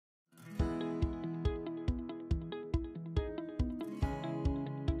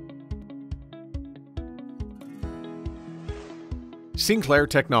Sinclair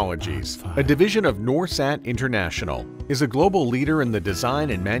Technologies, a division of Norsat International, is a global leader in the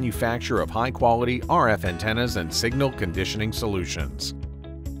design and manufacture of high-quality RF antennas and signal conditioning solutions.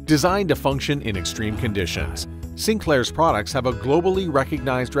 Designed to function in extreme conditions, Sinclair's products have a globally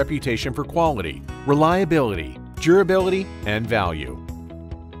recognized reputation for quality, reliability, durability, and value.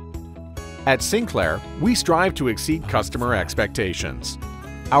 At Sinclair, we strive to exceed customer expectations.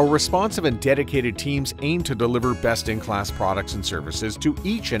 Our responsive and dedicated teams aim to deliver best-in-class products and services to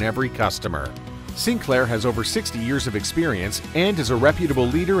each and every customer. Sinclair has over 60 years of experience and is a reputable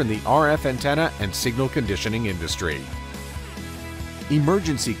leader in the RF antenna and signal conditioning industry.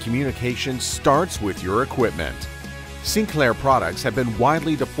 Emergency communication starts with your equipment. Sinclair products have been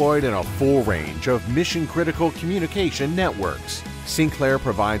widely deployed in a full range of mission-critical communication networks. Sinclair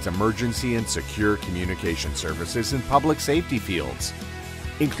provides emergency and secure communication services in public safety fields,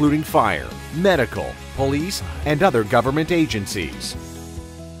 including fire, medical, police, and other government agencies.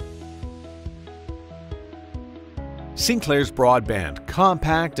 Sinclair's broadband,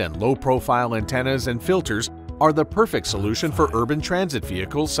 compact, and low-profile antennas and filters are the perfect solution for urban transit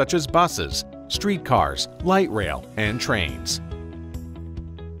vehicles such as buses, streetcars, light rail, and trains.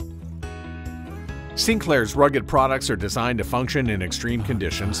 Sinclair's rugged products are designed to function in extreme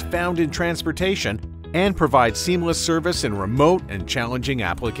conditions found in transportation and provide seamless service in remote and challenging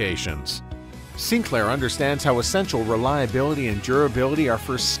applications. Sinclair understands how essential reliability and durability are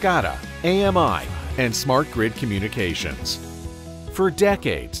for SCADA, AMI, and smart grid communications. For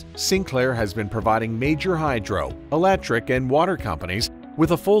decades, Sinclair has been providing major hydro, electric, and water companies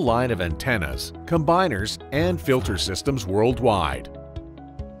with a full line of antennas, combiners, and filter systems worldwide.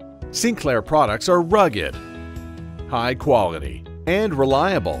 Sinclair products are rugged, high quality, and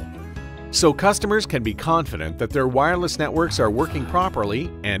reliable, so customers can be confident that their wireless networks are working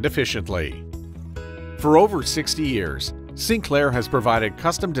properly and efficiently. For over 60 years, Sinclair has provided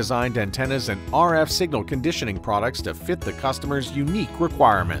custom-designed antennas and RF signal conditioning products to fit the customer's unique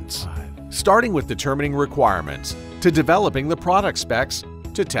requirements. Starting with determining requirements, to developing the product specs,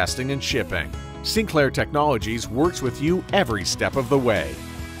 to testing and shipping, Sinclair Technologies works with you every step of the way.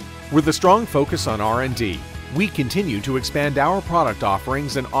 With a strong focus on R&D, we continue to expand our product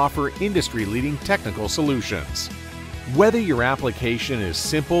offerings and offer industry-leading technical solutions. Whether your application is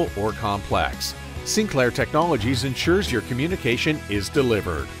simple or complex, Sinclair Technologies ensures your communication is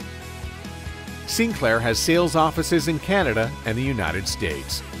delivered. Sinclair has sales offices in Canada and the United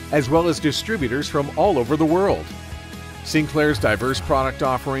States, as well as distributors from all over the world. Sinclair's diverse product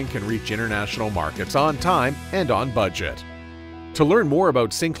offering can reach international markets on time and on budget. To learn more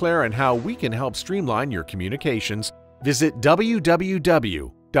about Sinclair and how we can help streamline your communications, visit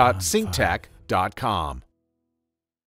www.synctech.com.